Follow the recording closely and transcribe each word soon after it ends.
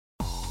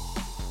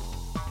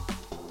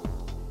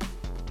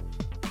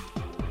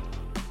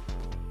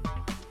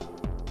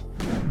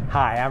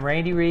Hi, I'm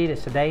Randy Reed.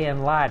 It's Today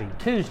in Lighting,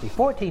 Tuesday,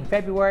 14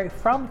 February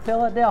from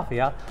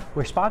Philadelphia.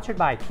 We're sponsored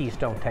by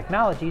Keystone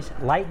Technologies,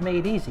 light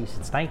made easy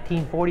since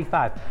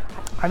 1945.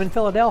 I'm in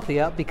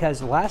Philadelphia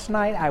because last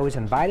night I was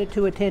invited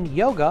to attend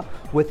yoga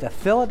with the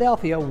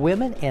Philadelphia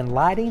Women in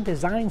Lighting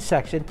Design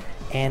section,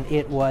 and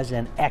it was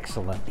an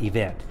excellent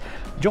event.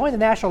 Join the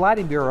National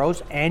Lighting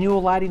Bureau's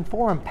annual Lighting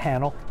Forum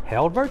panel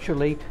held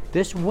virtually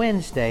this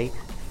Wednesday,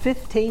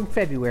 15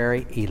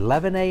 February,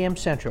 11 a.m.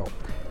 Central.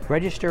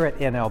 Register at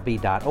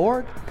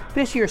nlb.org.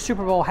 This year's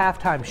Super Bowl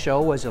halftime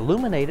show was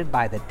illuminated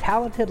by the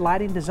talented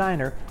lighting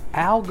designer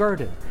Al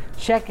Gurdon.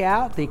 Check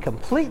out the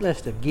complete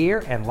list of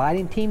gear and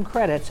lighting team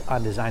credits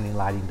on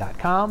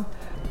designinglighting.com.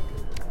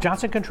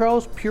 Johnson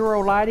Controls,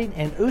 Puro Lighting,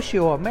 and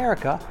Ushio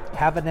America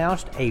have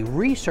announced a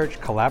research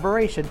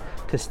collaboration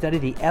to study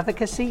the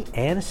efficacy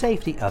and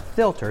safety of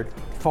filtered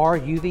far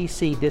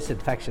UVC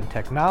disinfection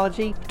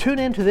technology. Tune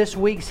in to this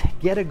week's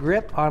Get a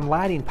Grip on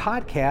Lighting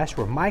podcast,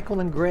 where Michael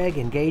and Greg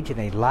engage in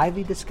a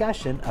lively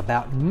discussion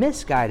about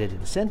misguided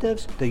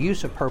incentives, the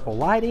use of purple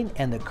lighting,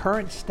 and the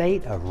current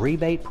state of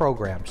rebate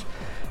programs.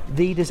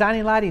 The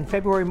Designing Lighting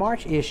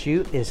February-March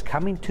issue is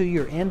coming to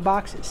your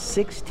inbox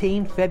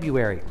 16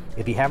 February.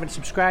 If you haven't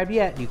subscribed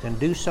yet, you can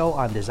do so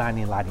on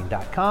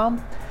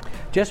designinglighting.com.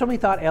 Just when we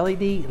thought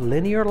LED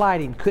linear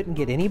lighting couldn't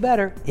get any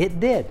better, it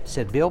did,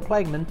 said Bill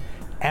Plagman,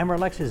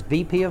 Amerlex's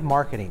VP of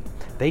Marketing.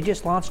 They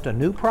just launched a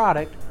new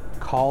product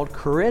called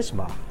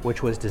Charisma,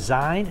 which was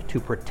designed to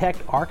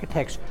protect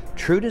architects'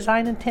 true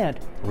design intent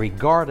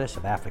regardless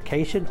of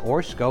application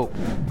or scope.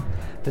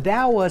 The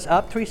Dow was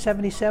up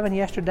 377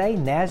 yesterday,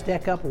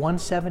 NASDAQ up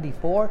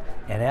 174,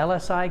 and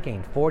LSI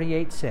gained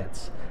 48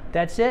 cents.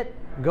 That's it.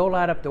 Go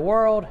light up the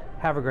world.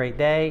 Have a great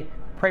day.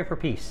 Pray for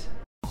peace.